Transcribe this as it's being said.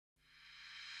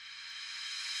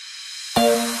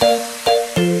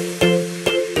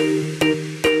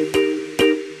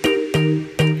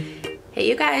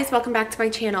guys, welcome back to my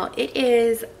channel. It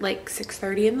is like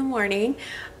 6:30 in the morning.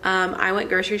 I went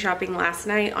grocery shopping last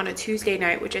night on a Tuesday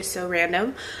night, which is so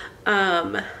random.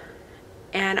 And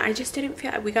I just didn't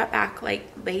feel, we got back like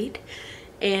late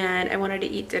and I wanted to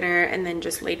eat dinner and then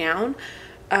just lay down.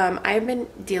 I've been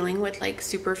dealing with like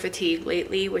super fatigue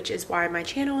lately, which is why my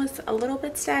channel is a little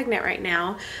bit stagnant right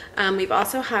now. We've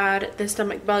also had the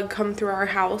stomach bug come through our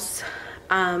house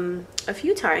a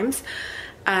few times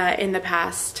in the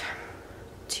past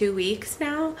 2 weeks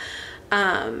now.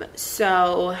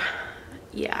 So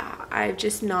yeah, I've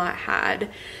just not had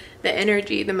the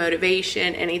energy, the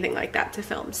motivation, anything like that to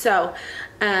film. So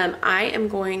I am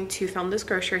going to film this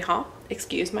grocery haul.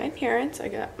 Excuse my appearance. I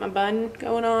got my bun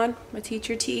going on, my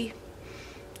teacher tee.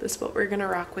 This is what we're gonna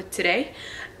rock with today.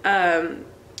 But I'm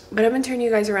gonna turn you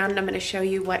guys around and I'm gonna show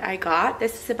you what I got.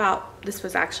 This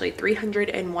was actually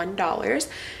 $301.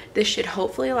 This should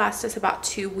hopefully last us about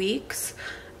 2 weeks.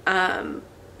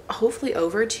 Hopefully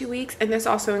over 2 weeks. And this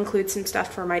also includes some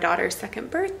stuff for my daughter's 2nd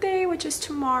birthday, which is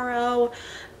tomorrow.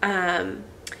 And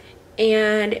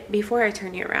before I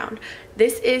turn you around,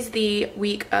 this is the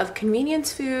week of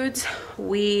convenience foods.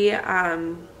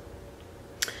 Yeah,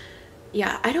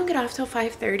 I don't get off till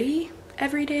 5:30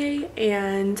 every day,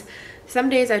 and some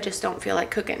days I just don't feel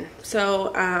like cooking.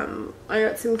 So I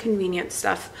got some convenient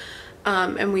stuff.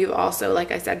 And we've also,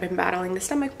 like I said, been battling the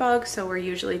stomach bug, so we're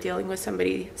usually dealing with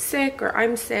somebody sick, or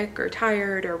I'm sick or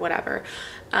tired or whatever.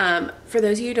 For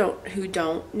those of you who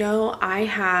don't know, I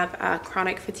have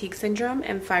chronic fatigue syndrome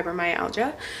and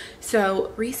fibromyalgia.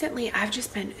 So recently I've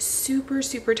just been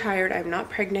super tired. I'm not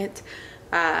pregnant,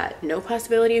 no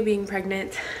possibility of being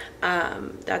pregnant.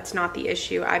 That's not the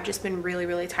issue. I've just been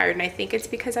really tired, and I think it's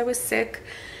because I was sick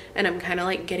and I'm kind of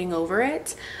like getting over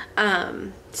it.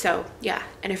 So yeah,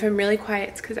 and if I'm really quiet,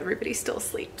 it's because everybody's still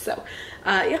asleep. So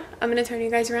yeah, I'm gonna turn you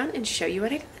guys around and show you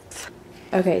what I got.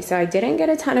 Okay, so I didn't get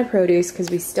a ton of produce because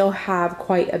we still have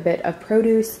quite a bit of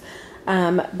produce,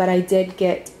 but I did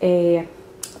get a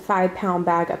 5-pound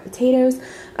bag of potatoes.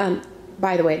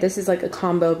 By the way, this is like a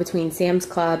combo between Sam's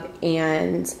Club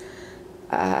and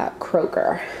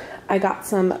Kroger. I got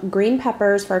some green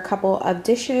peppers for a couple of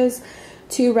dishes,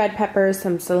 2 red peppers,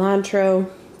 some cilantro,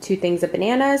 2 things of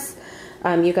bananas.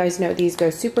 You guys know these go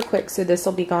super quick, so this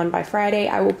will be gone by Friday.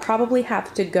 I will probably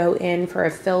have to go in for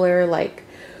a filler like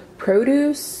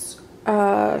produce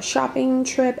shopping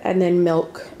trip, and then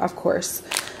milk, of course,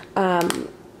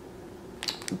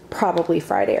 probably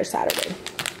Friday or Saturday.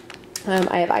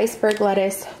 I have iceberg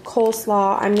lettuce,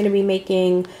 coleslaw. I'm going to be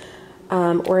making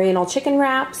Oriental chicken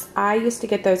wraps. I used to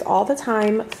get those all the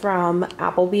time from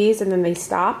Applebee's, and then they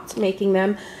stopped making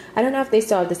them. I don't know if they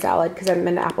still have the salad because I haven't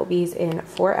been to Applebee's in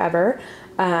forever,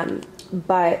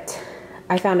 but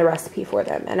I found a recipe for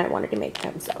them and I wanted to make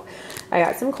them. So I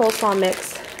got some coleslaw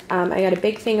mix. I got a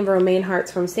big thing of romaine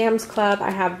hearts from Sam's Club.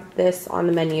 I have this on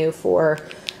the menu for,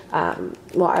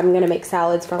 well, I'm going to make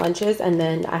salads for lunches, and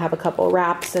then I have a couple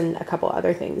wraps and a couple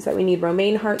other things that we need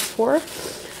romaine hearts for.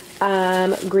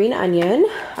 Green onion.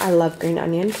 I love green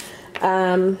onion.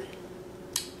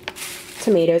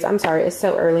 Tomatoes. I'm sorry, it's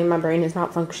so early. My brain is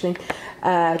not functioning.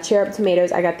 Cherub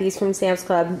tomatoes. I got these from Sam's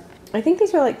Club. I think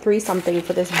these were like $3 something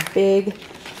for this big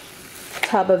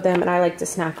tub of them, and I like to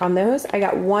snack on those. I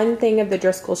got 1 thing of the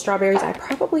Driscoll strawberries. I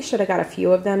probably should have got a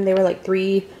few of them. They were like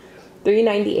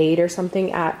 $3.98 or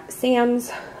something at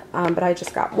Sam's, but I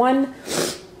just got 1.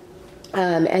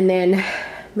 And then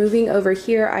moving over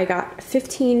here, I got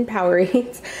 15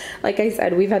 Powerades. Like I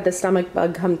said, we've had the stomach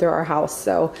bug come through our house,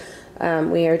 so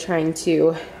we are trying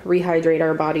to rehydrate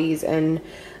our bodies, and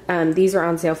these are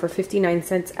on sale for 59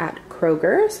 cents at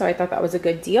Kroger, so I thought that was a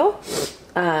good deal.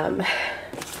 And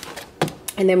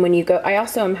then when you go, I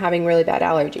also am having really bad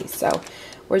allergies, so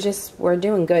we're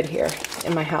doing good here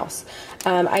in my house.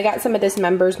 I got some of this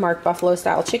Members Mark Buffalo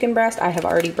style chicken breast. I have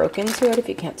already broken into it, if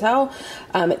you can't tell.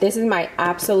 This is my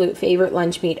absolute favorite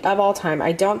lunch meat of all time.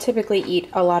 I don't typically eat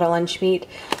a lot of lunch meat,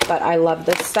 but I love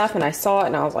this stuff, and I saw it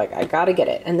and I was like, I gotta get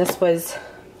it. And this was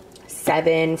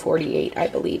 $7.48, I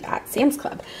believe, at Sam's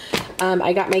Club.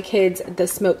 I got my kids the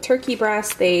smoked turkey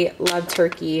breast. They love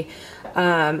turkey,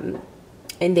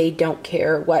 and they don't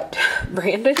care what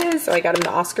brand it is, so I got them the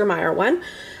Oscar Mayer one.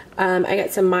 I got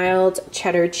some mild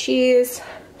cheddar cheese.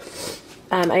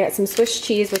 I got some Swiss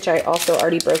cheese, which I also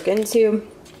already broke into.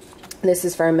 This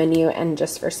is for a menu and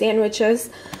just for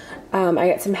sandwiches. I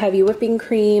got some heavy whipping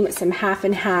cream, some half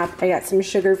and half. I got some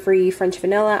sugar-free French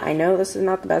vanilla. I know this is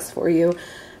not the best for you,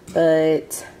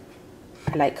 but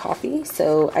I like coffee,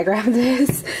 so I grabbed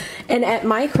this. And at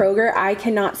my Kroger, I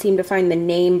cannot seem to find the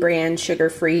name brand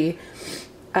sugar-free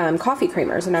coffee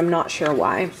creamers, and I'm not sure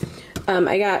why.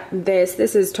 I got this.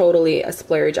 This is totally a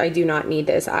splurge. I do not need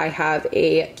this. I have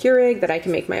a Keurig that I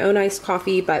can make my own iced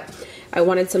coffee, but I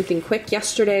wanted something quick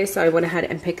yesterday, so I went ahead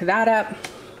and picked that up.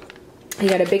 I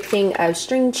got a big thing of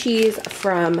string cheese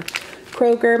from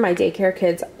Kroger. My daycare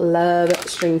kids love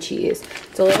string cheese.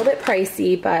 It's a little bit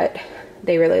pricey, but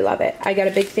they really love it. I got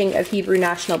a big thing of Hebrew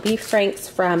National Beef Franks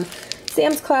from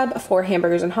Sam's Club for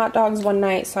hamburgers and hot dogs one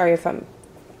night. Sorry if I'm,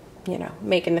 you know,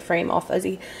 making the frame all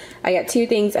fuzzy. I got 2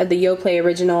 things of the Yoplait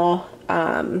Original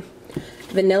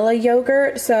vanilla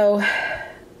yogurt. So,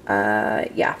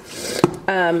 yeah.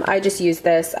 I just use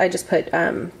this. I just put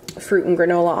fruit and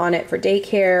granola on it for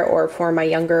daycare or for my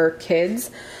younger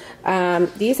kids.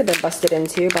 These have been busted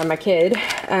into by my kid.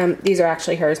 These are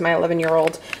actually hers, my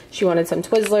 11-year-old. She wanted some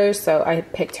Twizzlers, so I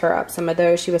picked her up some of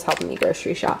those. She was helping me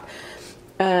grocery shop.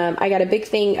 I got a big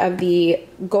thing of the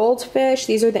goldfish.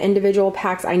 These are the individual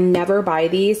packs. I never buy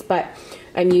these, but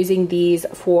I'm using these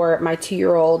for my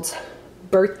 2-year-old's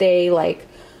birthday, like,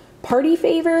 party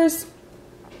favors.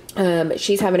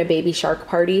 She's having a baby shark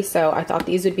party, so I thought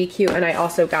these would be cute. And I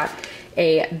also got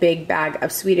a big bag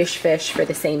of Swedish fish for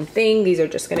the same thing. These are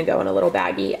just going to go in a little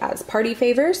baggie as party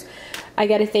favors. I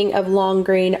got a thing of long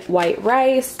grain white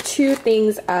rice, 2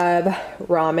 things of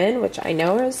ramen, which I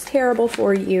know is terrible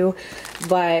for you,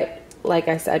 but like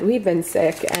I said, we've been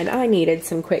sick and I needed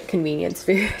some quick convenience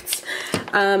foods.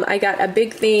 I got a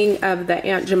big thing of the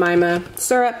Aunt Jemima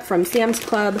syrup from Sam's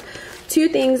Club, 2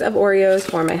 things of Oreos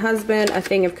for my husband, a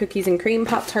thing of cookies and cream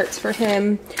Pop-Tarts for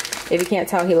him. If you can't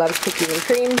tell, he loves cookies and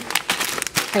cream.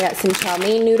 I got some chow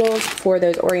mein noodles for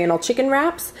those Oriental chicken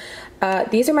wraps.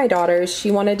 These are my daughter's.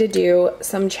 She wanted to do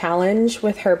some challenge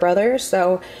with her brother,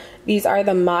 so these are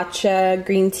the matcha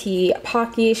green tea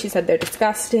Pocky. She said they're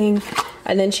disgusting.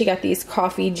 And then she got these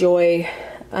Coffee Joy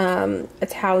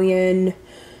Italian,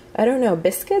 I don't know,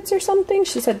 biscuits or something.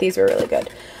 She said these were really good.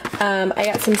 I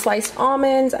got some sliced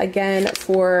almonds, again,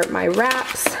 for my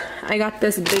wraps. I got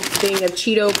this big thing of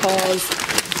Cheeto Paws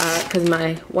because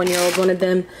my 1-year-old wanted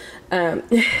them.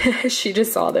 She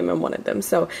just saw them and wanted them,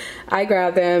 so I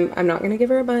grabbed them. I'm not going to give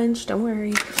her a bunch, don't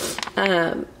worry.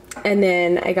 And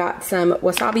then I got some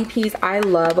wasabi peas. I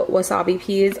love wasabi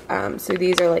peas, so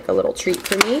these are like a little treat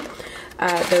for me.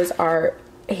 Those are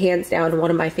hands down one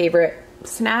of my favorite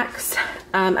snacks.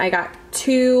 I got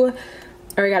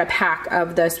a pack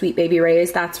of the Sweet Baby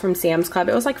Ray's. That's from Sam's Club.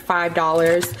 It was like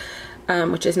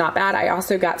 $5, which is not bad. I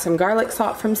also got some garlic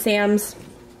salt from Sam's.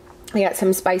 I got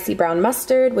some spicy brown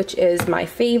mustard, which is my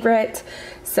favorite.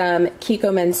 Some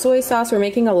Kikkoman soy sauce. We're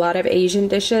making a lot of Asian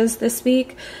dishes this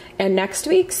week and next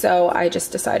week, so I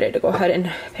just decided to go ahead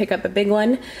and pick up a big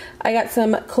one. I got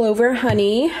some Clover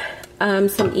honey, some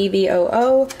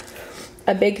EVOO,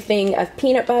 a big thing of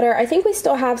peanut butter. I think we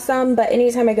still have some, but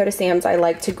anytime I go to Sam's, I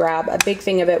like to grab a big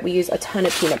thing of it. We use a ton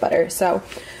of peanut butter, so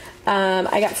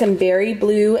I got some berry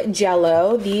blue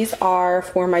jello. These are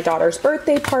for my daughter's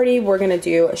birthday party. We're going to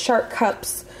do shark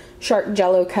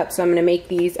jello cups. So I'm going to make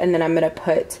these and then I'm going to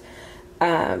put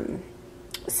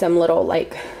some little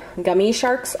like gummy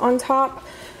sharks on top.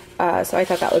 So I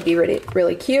thought that would be really,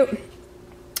 really cute.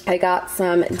 I got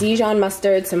some Dijon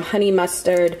mustard, some honey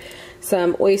mustard,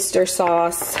 some oyster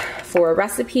sauce for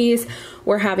recipes.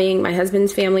 We're having my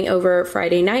husband's family over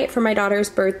Friday night for my daughter's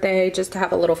birthday, just to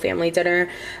have a little family dinner.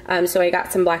 So I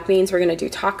got some black beans. We're going to do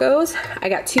tacos. I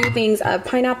got 2 things of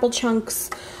pineapple chunks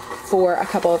for a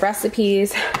couple of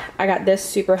recipes. I got this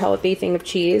super healthy thing of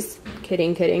cheese.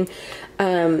 Kidding.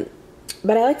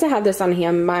 But I like to have this on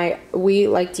hand. We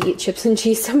like to eat chips and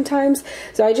cheese sometimes.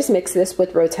 So I just mix this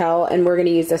with Rotel, and we're going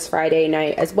to use this Friday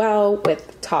night as well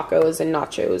with tacos and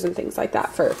nachos and things like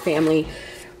that for family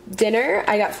dinner.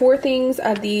 I got 4 things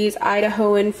of these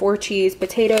Idahoan 4-cheese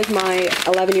potatoes. My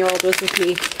 11-year-old was with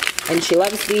me and she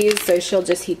loves these, so she'll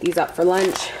just heat these up for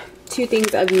lunch. 2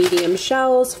 things of medium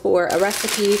shells for a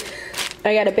recipe.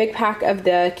 I got a big pack of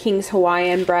the King's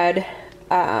Hawaiian bread,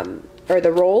 or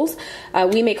the rolls.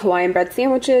 We make Hawaiian bread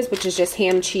sandwiches, which is just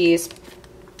ham, cheese,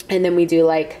 and then we do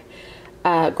like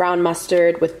ground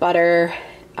mustard with butter,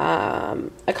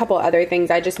 a couple other things.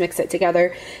 I just mix it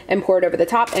together and pour it over the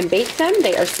top and bake them.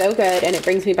 They are so good, and it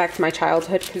brings me back to my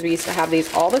childhood because we used to have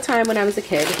these all the time when I was a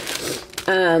kid.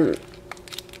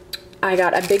 I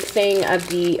got a big thing of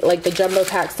the jumbo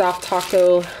pack soft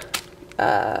taco,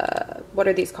 what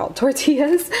are these called?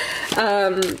 Tortillas,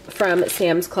 from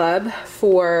Sam's Club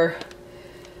for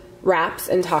wraps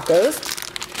and tacos.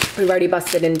 We've already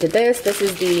busted into this. This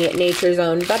is the Nature's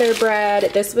Own butter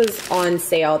bread. This was on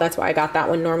sale. That's why I got that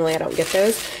one. Normally I don't get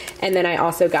those. And then I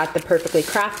also got the Perfectly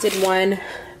Crafted one.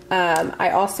 I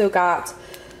also got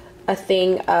a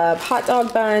thing of hot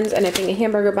dog buns and a thing of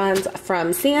hamburger buns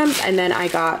from Sam's, and then I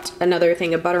got another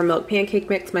thing of buttermilk pancake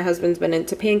mix. My husband's been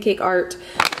into pancake art,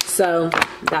 so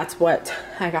that's what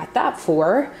I got that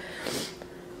for.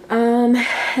 And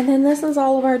then this is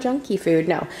all of our junky food.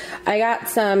 No, I got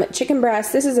some chicken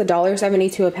breast. This is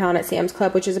 $1.72 a pound at Sam's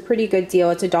Club, which is a pretty good deal.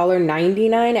 It's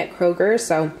 $1.99 at Kroger,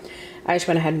 so I just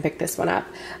went ahead and picked this one up.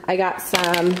 I got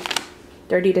some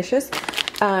dirty dishes,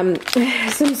 some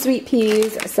sweet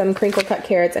peas, some crinkle cut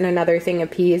carrots, and another thing of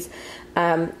peas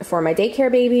for my daycare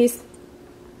babies.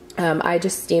 I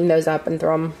just steam those up and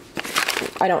throw them.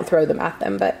 I don't throw them at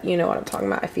them, but you know what I'm talking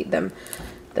about. I feed them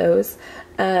those.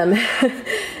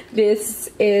 This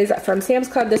is from Sam's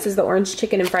Club. This is the orange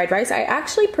chicken and fried rice. I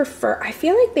actually prefer, I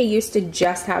feel like they used to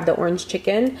just have the orange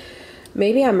chicken.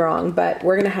 Maybe I'm wrong, but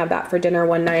we're gonna have that for dinner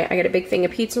one night. I got a big thing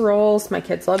of pizza rolls. My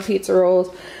kids love pizza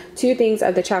rolls. 2 things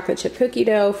of the chocolate chip cookie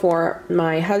dough for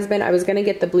my husband. I was gonna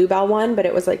get the Bluebell one, but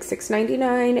it was like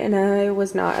 $6.99 and I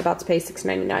was not about to pay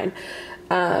 $6.99.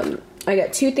 I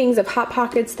got 2 things of Hot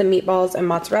Pockets, the meatballs and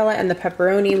mozzarella and the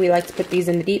pepperoni. We like to put these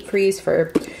in the deep freeze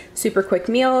for super quick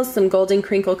meals. Some golden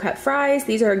crinkle cut fries.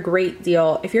 These are a great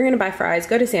deal. If you're gonna buy fries,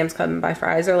 go to Sam's Club and buy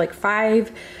fries. They're like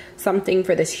 $5 something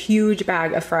for this huge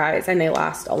bag of fries, and they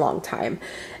last a long time.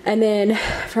 And then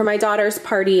for my daughter's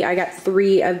party, I got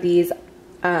 3 of these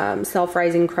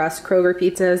self-rising crust Kroger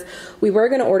pizzas. We were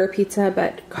gonna order pizza,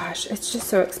 but gosh, it's just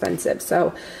so expensive.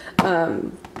 So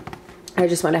I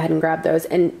just went ahead and grabbed those,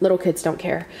 and little kids don't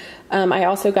care. I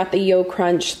also got the Yo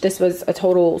Crunch. This was a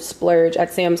total splurge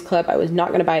at Sam's Club. I was not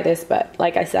going to buy this, but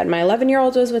like I said, my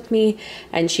 11-year-old was with me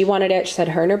and she wanted it. She said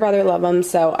her and her brother love them,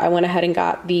 so I went ahead and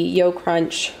got the Yo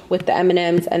Crunch with the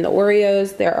M&Ms and the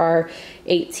Oreos. There are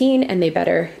 18 and they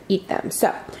better eat them.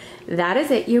 So that is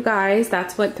it, you guys.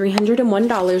 That's what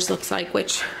 $301 looks like,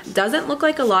 which doesn't look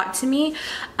like a lot to me.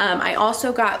 I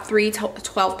also got 3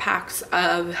 12 packs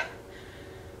of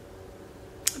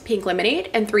pink lemonade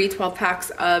and 3 12 packs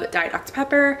of Diet Dr.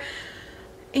 Pepper,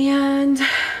 and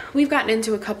we've gotten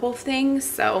into a couple of things,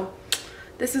 so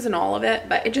this isn't all of it,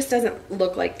 but it just doesn't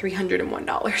look like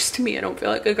 $301 to me. I don't feel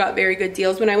like I got very good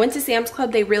deals. When I went to Sam's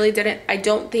Club, they really didn't. I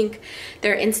don't think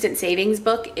their instant savings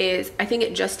book is, I think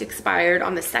it just expired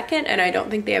on the 2nd, and I don't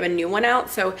think they have a new one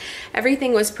out, so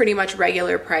everything was pretty much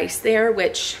regular price there,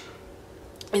 which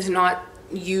is not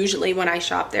usually when I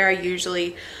shop there. I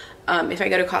usually if I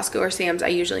go to Costco or Sam's, I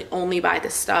usually only buy the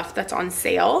stuff that's on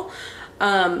sale,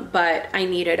 but I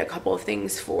needed a couple of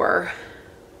things for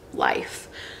life.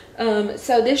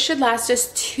 So this should last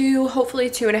us hopefully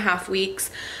 2.5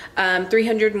 weeks,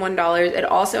 $301. It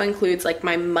also includes like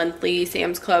my monthly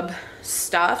Sam's Club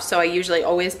stuff, so I usually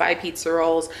always buy pizza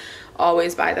rolls,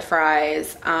 always buy the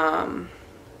fries,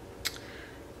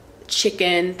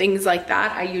 chicken, things like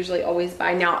that. I usually always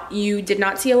buy. Now, you did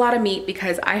not see a lot of meat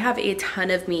because I have a ton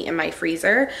of meat in my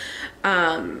freezer,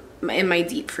 in my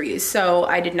deep freeze, so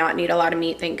I did not need a lot of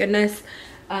meat, thank goodness.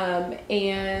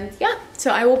 And yeah,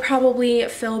 so I will probably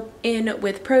fill in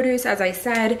with produce, as I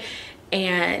said,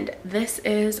 and this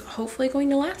is hopefully going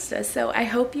to last us. So I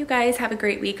hope you guys have a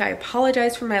great week. I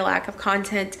apologize for my lack of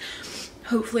content.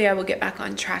 Hopefully I will get back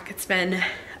on track. It's been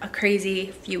a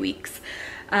crazy few weeks.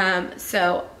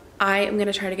 So I am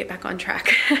gonna try to get back on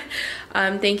track.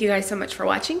 Thank you guys so much for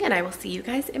watching, and I will see you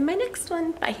guys in my next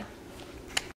one. Bye.